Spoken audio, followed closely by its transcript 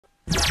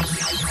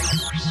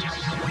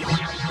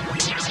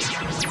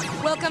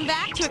Welcome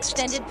back to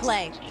Extended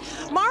Play.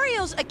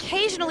 Mario's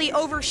occasionally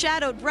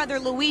overshadowed brother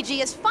Luigi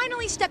has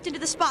finally stepped into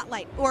the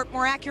spotlight, or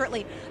more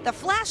accurately, the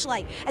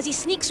flashlight, as he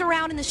sneaks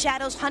around in the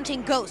shadows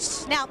hunting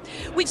ghosts. Now,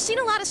 we've seen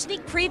a lot of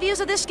sneak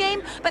previews of this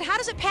game, but how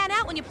does it pan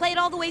out when you play it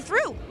all the way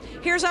through?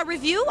 Here's our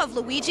review of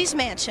Luigi's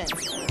Mansion.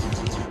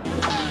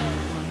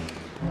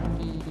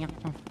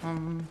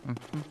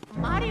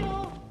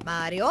 Mario!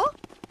 Mario?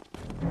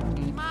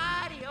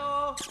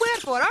 Mario!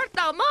 Wherefore art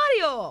thou,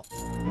 Mario?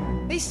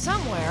 He's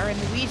somewhere in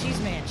Luigi's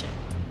mansion.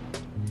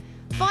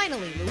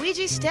 Finally,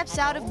 Luigi steps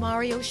out of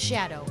Mario's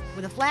shadow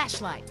with a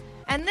flashlight.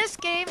 And this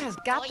game has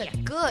got the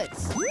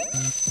goods.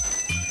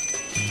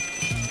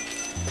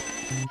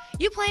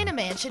 You play in a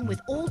mansion with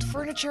old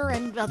furniture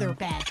and other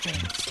bad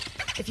things.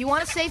 If you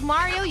want to save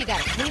Mario, you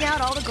gotta clean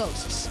out all the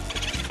ghosts.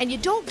 And you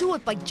don't do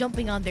it by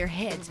jumping on their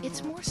heads.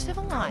 It's more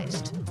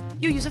civilized.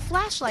 You use a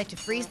flashlight to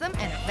freeze them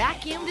and a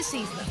vacuum to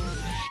seize them.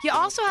 You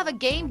also have a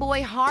Game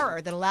Boy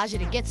Horror that allows you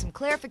to get some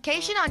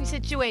clarification on your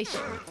situation.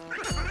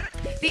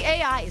 The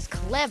AI is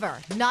clever.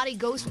 Naughty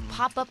ghosts will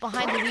pop up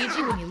behind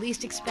Luigi when you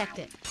least expect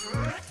it.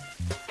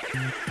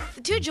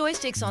 The two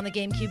joysticks on the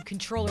GameCube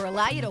controller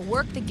allow you to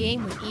work the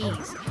game with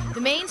ease.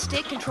 The main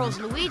stick controls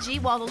Luigi,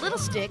 while the little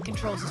stick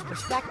controls his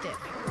perspective.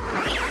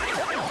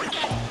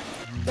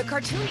 The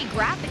cartoony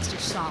graphics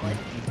are solid.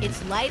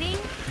 Its lighting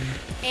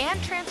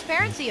and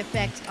transparency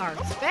effects are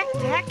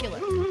spectacular.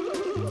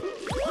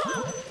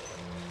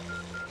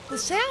 The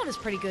sound is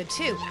pretty good,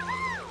 too.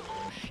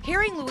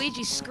 Hearing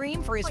Luigi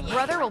scream for his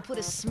brother will put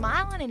a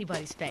smile on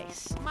anybody's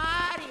face.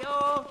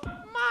 Mario!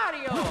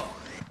 Mario!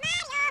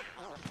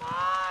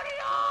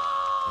 Mario!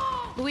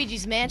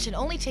 Luigi's Mansion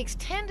only takes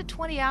 10 to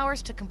 20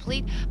 hours to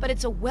complete, but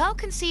it's a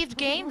well-conceived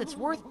game that's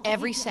worth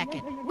every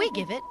second. We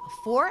give it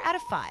a 4 out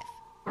of 5.